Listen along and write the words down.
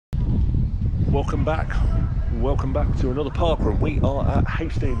Welcome back to another parkrun. We are at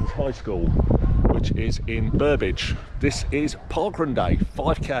Hastings High School, which is in Burbage. This is Parkrun Day,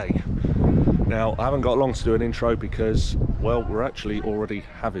 5k. Now, I haven't got long to do an intro because, well, we're actually already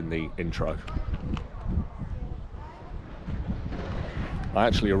having the intro. I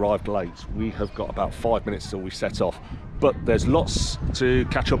actually arrived late. We have got about 5 minutes till we set off, but there's lots to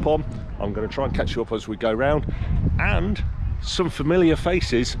catch up on. I'm going to try and catch you up as we go round, and some familiar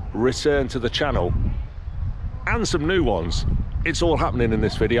faces return to the channel and some new ones. It's all happening in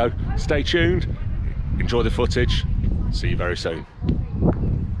this video. Stay tuned, enjoy the footage, see you very soon.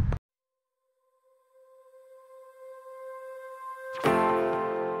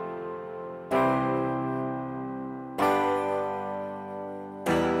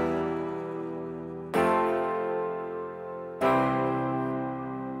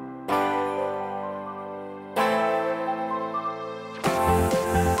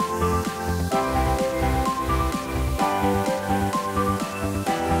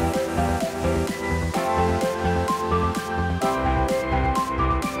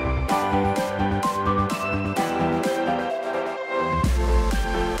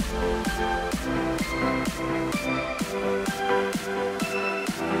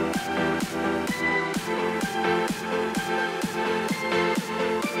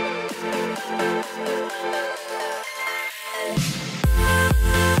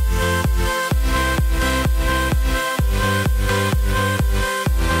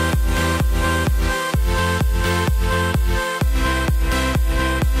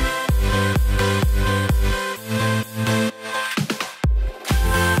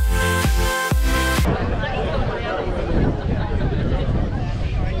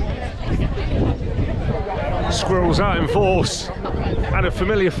 Squirrels out in force, and a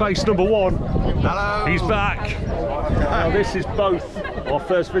familiar face, number one. Hello. He's back. Now this is both our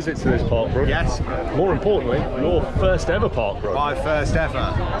first visit to this parkrun. Yes. More importantly, your first ever parkrun. My first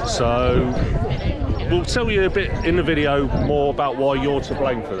ever. So we'll tell you a bit in the video more about why you're to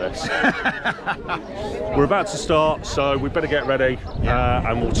blame for this. We're about to start, so we better get ready,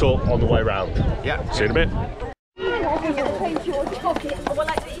 and we'll talk on the way round. Yeah. See you in a bit.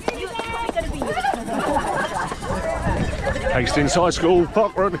 Hastings High School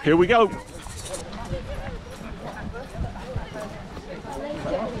parkrun, here we go.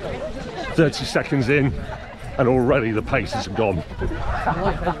 "30 seconds in, and already the pace is gone.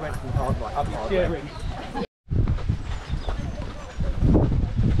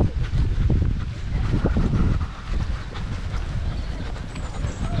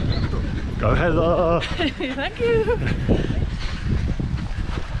 Go Heather! Thank you.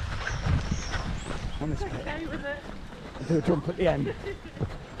 Do a jump at the end.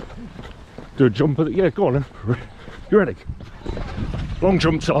 Do a jump at the... yeah, go on then. You ready? Long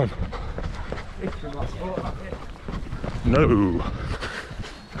jump time. No.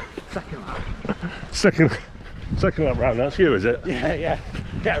 Second lap round, that's you, is it? Yeah.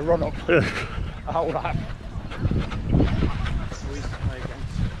 Get a run up. A whole lap.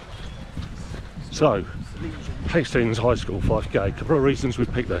 So, Hastings High School 5k, a couple of reasons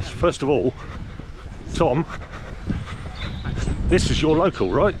we've picked this. First of all, Tom, this is your local,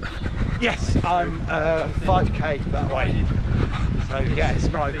 right? Yes, I'm 5k that way. So yeah, it's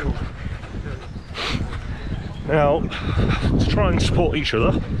local. Now, to try and support each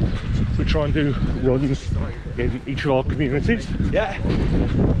other, we try and do runs in each of our communities. Yeah.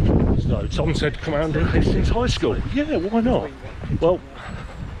 So Tom said come out and do Hastings High School. Yeah, why not? Well,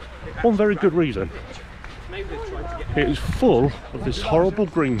 one very good reason. It is full of this horrible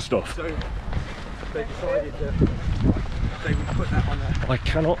green stuff. I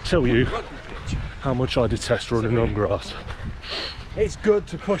cannot tell you how much I detest running on grass. It's good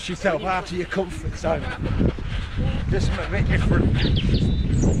to push yourself out of your comfort zone. Just a bit different.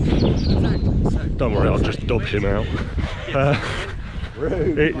 Don't worry, I'll just dub him out.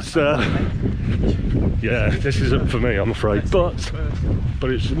 It's yeah, this isn't for me, I'm afraid, but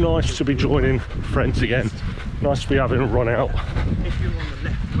it's nice to be joining friends again. Nice to be having a run out.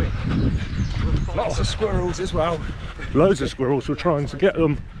 Lots of squirrels as well. Loads of squirrels. We're trying to get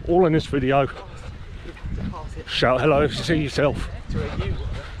them all in this video. Shout hello if you see yourself.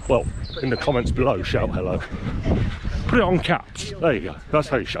 Well, in the comments below, shout hello. Put it on caps. There you go. That's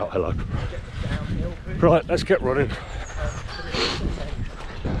how you shout hello. Right, let's get running.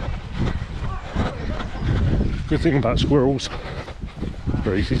 Good thing about squirrels,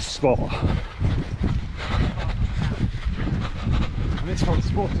 very easy to spot. And this one's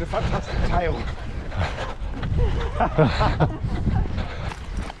sporting a fantastic tail.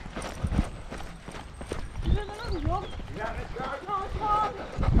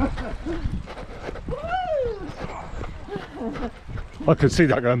 I could see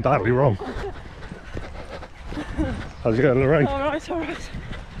that going badly wrong. How's it going, Lorraine? Alright, alright.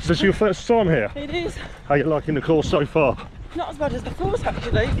 Is this your first time here? It is. How are you liking the course so far? Not as bad as the floors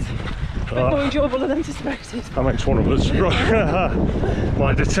actually. It's a bit more enjoyable than anticipated. That makes one of us. Right.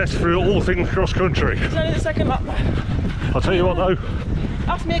 My detest through all things cross country. It's only the second lap now. I'll tell you what though.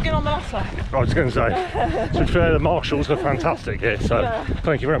 Ask me again on the last lap. I was going to say, to be fair, the marshals are fantastic here, so Yeah.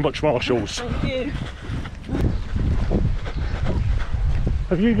 Thank you very much, marshals. Thank you.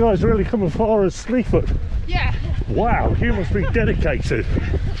 Have you guys really come as far as Sleaford? Yeah. Wow, you must be dedicated.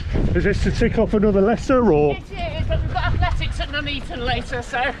 Is this to tick off another letter or? It is, but we've got athletics at Nuneaton later,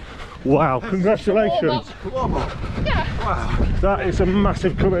 so. Wow, congratulations. Yeah. Wow, that is a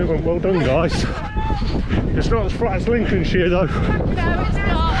massive commitment. Well done, guys. It's not as flat as Lincolnshire though. No, it's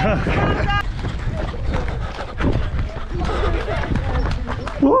not.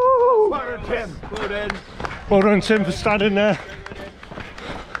 Woo! Well done, Tim. Well done. Well done, Tim, for standing there.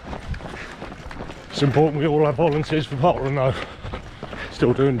 It's important we all have volunteers for Parkrun though.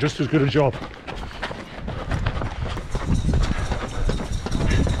 Still doing just as good a job.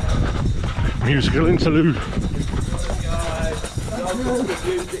 Musical interlude.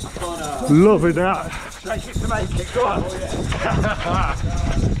 Loving that. Take it to make it, go on.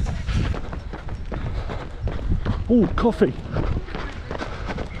 Oh, coffee.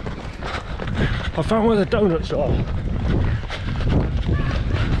 I found where the donuts are.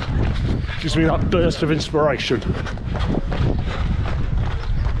 Gives me that burst of inspiration.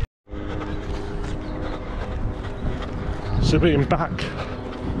 So being back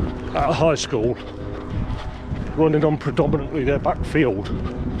at high school, running on predominantly their back field,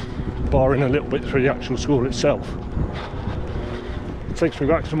 barring a little bit through the actual school itself, it takes me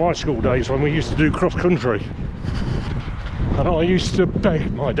back to my school days when we used to do cross country. And I used to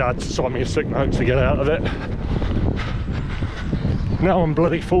beg my dad to sign me a sick note to get out of it. Now I'm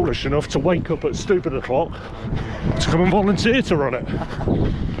bloody foolish enough to wake up at stupid o'clock to come and volunteer to run it.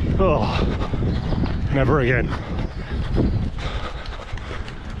 Oh, never again.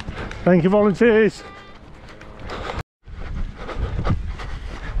 Thank you, volunteers.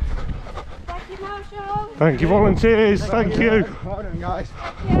 Thank you, Marshall. Thank you, volunteers. Thank you. Well done, guys.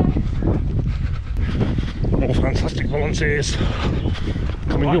 More fantastic volunteers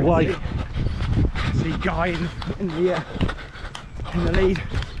coming your way. See Guy in the lead.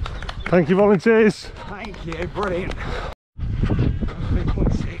 Thank you, volunteers. Thank you, brilliant.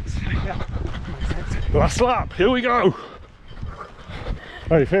 3.6. Yeah. Last lap, here we go.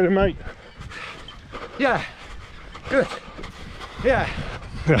 How you feeling, mate? Yeah. Good. Yeah.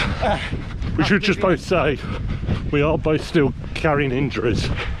 Yeah. We should just both say we are both still carrying injuries.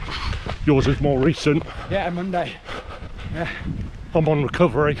 Yours is more recent. Yeah, Monday. Yeah. I'm on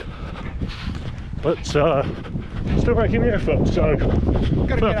recovery, but still making the effort. So Gotta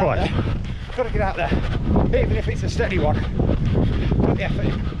fair get out play. there. Gotta get out there. Even if it's a steady one. Put the effort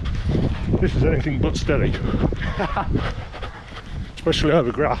in. This is anything but steady, especially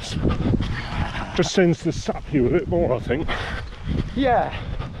over grass. Just tends to sap you a bit more, I think. Yeah.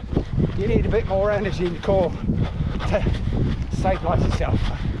 You need a bit more energy in the core to stabilise yourself.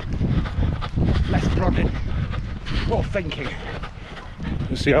 Less prodding. More thinking.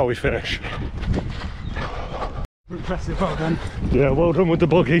 Let's see how we finish. Impressive, well done. Yeah, well done with the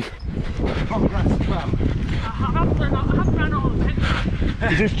buggy. On grass as well. I have run all of it.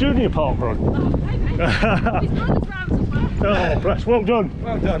 Is this junior parkrun? His brother's round as well. Oh, bless, well done.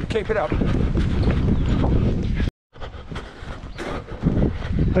 Well done, keep it up.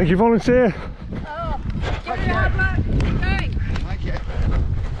 Thank you, volunteer. Oh, give it a hard work. Keep going. Thank you.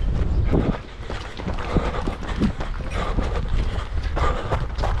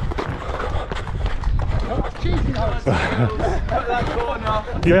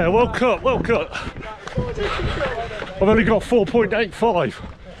 Yeah, well cut, well cut. I've only got 4.85.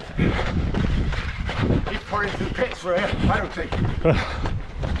 He's put into the pits for a penalty.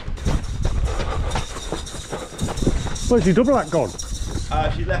 Where's your double act gone?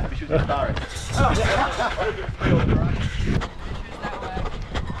 She left, but she was embarrassed.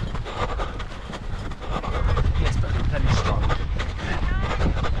 Yes, but then strong.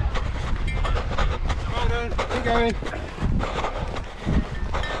 Well done, keep going.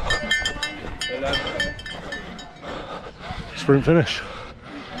 Sprint finish.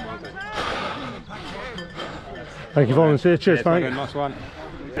 Thank you, volunteer. Cheers, mate. Nice one.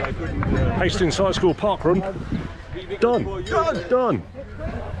 Hastings High School Parkrun. Done. Done.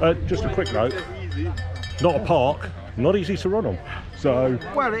 Just a quick note. Not a park. Not easy to run on. So,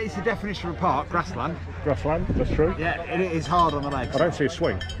 Well, it's the definition of a park, grassland. grassland, that's true. Yeah, and it is hard on the legs. I don't see a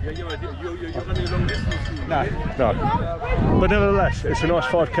swing. No. No. But nevertheless, it's a nice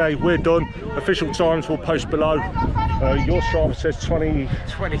 5k. We're done. Official times we'll post below. Your Strava says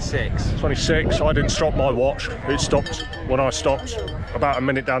 26. I didn't stop my watch. It stopped when I stopped about a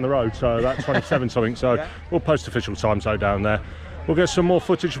minute down the road. So that's 27 something. So we'll post official times though down there. We'll get some more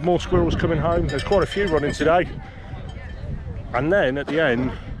footage of more squirrels coming home. There's quite a few running today. And then at the end,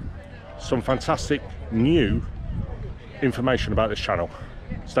 some fantastic new information about this channel.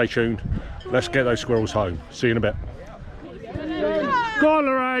 Stay tuned. Let's get those squirrels home. See you in a bit. Go on,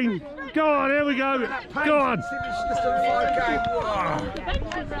 Lorraine. Go on, here we go. Go on.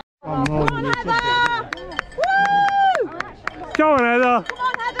 Go on, Heather. Come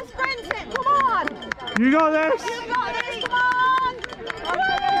on, Heather, sprint it. Come on. You got this. You got this. Come on.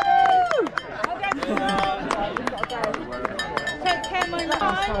 Take care, my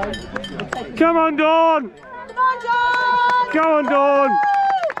love. Come on, Dawn. Come on, John. Go on, Dawn.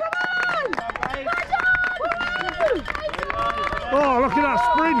 Oh, look at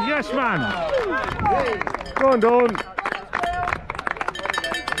that sprint. Yes, man. Go on, Dawn.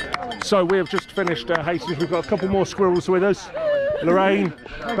 So we have just finished Hastings. We've got a couple more squirrels with us. Lorraine,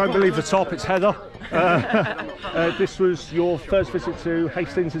 don't believe the top, it's Heather. This was your first visit to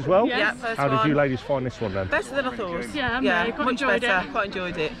Hastings as well? Yeah, first How did one. you ladies find this one then? Better than I thought. Yeah, quite enjoyed it. Quite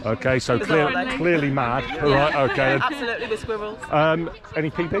enjoyed it. Okay, so Bizarrely. clearly mad. All right, okay. Absolutely with squirrels. Any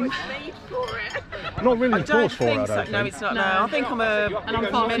PBs? Not really I a don't course for it, think I so. don't No, think. it's not. No, I think I'm a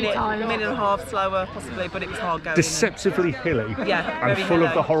minute and a half slower, possibly, but it was hard going. Deceptively hilly Yeah, and very full of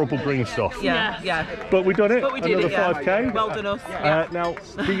hilly. the horrible green stuff. Yeah. But we done it. But we did Another it, yeah. 5k. Well done us. Now,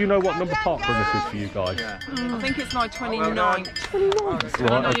 do you know what number Parkrun this is for you guys? I think it's my 29th. Right,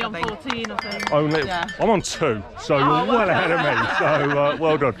 only okay. on 14, I think. Only, Yeah. I'm on 2, so you're well ahead of me. So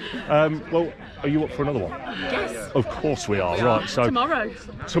well done. Well, are you up for another one? Yes. Of course we are. Right. So Tomorrow.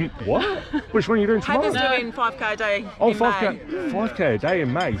 what? Which one are you doing tomorrow? Heather's doing 5k a day. Oh, in 5k, May. 5k a day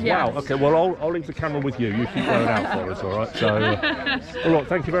in May. Yeah. Wow. Okay. Well, I'll leave the camera with you. You keep going out for us. All right. So, all right.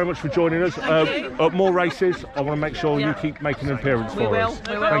 Thank you very much for joining us. At more races, I want to make sure you keep making an appearance for us. We will.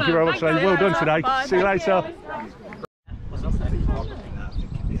 Thank you very much, ladies. Well done today. Bye. See you later.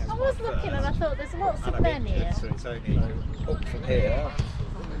 I was looking and I thought there's lots of men here. So it's only up from here.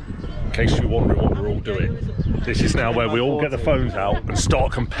 In case you're wondering what we're all doing, this is now where we all get the phones out and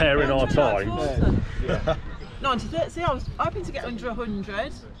start comparing our times. 90, see, I was hoping to get under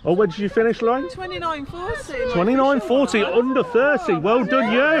 100. Oh, where did you finish, Lauren? 29.40. 29.40, under 30. Well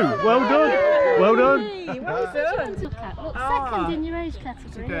done, you. Well done. Well done. Well done. Look at, look, second in your age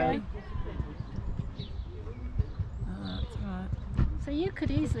category. Great. So you could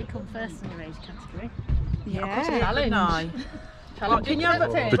easily come first in your age category. Challenge. Well, can you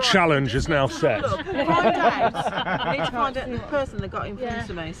have The challenge is now set. Look, find out. I need to find out the person that got in front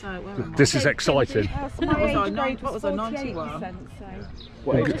of me. So where am I? This is exciting. What was I 91?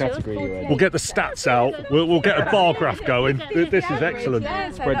 What age category are you in? We'll get the stats out. We'll get a bar graph going. This is excellent.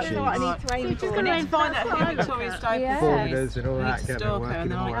 Spreadsheets. I need to find out who Victoria Staples Formulas and all I that, need to get them stalk her working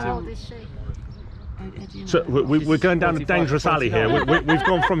and them I all like How out. old is she? So we're going down a dangerous alley here. We've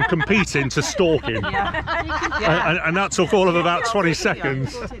gone from competing to stalking. And that took all of about 20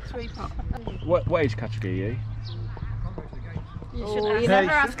 seconds. What age category are you? You shouldn't You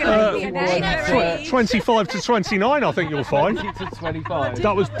ask. never ask anything. 25 to 29, I think you'll find. To 25.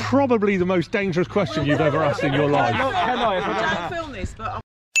 That was probably the most dangerous question you've ever asked in your life. Can I? I don't film this, but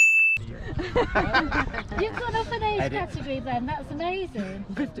You've gone up an age category then, that's amazing.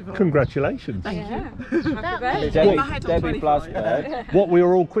 Congratulations. That Debbie, my head on Debbie 25. Blasberg. What we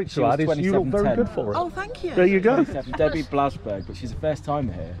are all quick She to was add is you look very 27.10. good for it. oh, thank you. There you go. Debbie Blasberg, but she's the first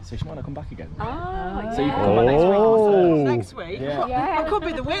time here, so she might not come back again. Oh, So you can come back next week. Oh. Next week. Yeah. I could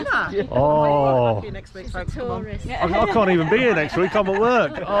be the winner. Oh. See you next week, folks. Come on. tourist. I can't even be here next week. I'm at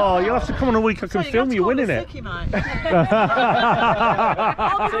work. Oh, you'll have to come on a week. I can So film you have to winning call it. the sickie, mate.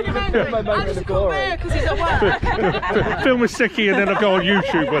 Oh, you can film my moment in the glory. because he's at work. Film a sickie and then I go on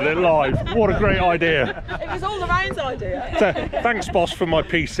YouTube with it live. What a great idea. It was all Lorraine's idea. So, thanks, boss, for my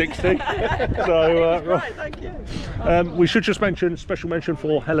P60. So, Right, thank you. we should just mention, special mention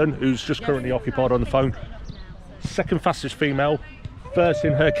for Helen, who's just currently occupied on the phone. Second fastest female, first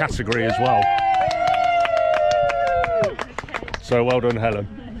in her category as well. So well done,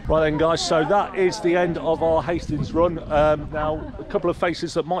 Helen. Right then guys, so that is the end of our Hastings run. Now, a couple of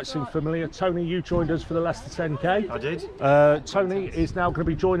faces that might seem familiar. Tony, you joined us for the Leicester 10K. I did. Tony is now going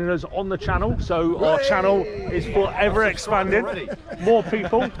to be joining us on the channel, so our channel is forever expanding. More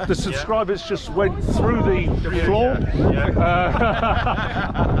people, the subscribers just went through the floor.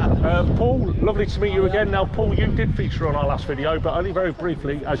 Paul, lovely to meet you again. Now Paul, you did feature on our last video, but only very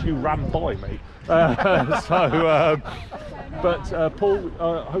briefly as you ran by me. Paul,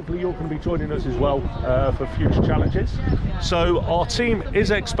 hopefully you're going to be joining us as well for future challenges. So our team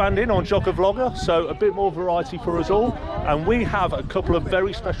is expanding on Jogger Vlogger, so a bit more variety for us all, and we have a couple of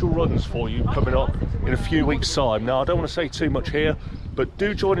very special runs for you coming up in a few weeks' time. Now I don't want to say too much here, but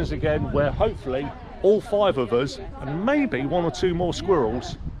do join us again where hopefully all 5 of us and maybe 1 or 2 more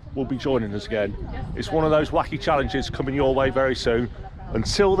squirrels will be joining us again. It's one of those wacky challenges coming your way very soon.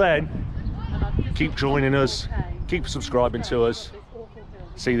 Until then, keep joining us, keep subscribing to us.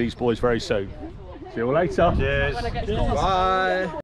 See these boys very soon. See you all later. Cheers. Bye.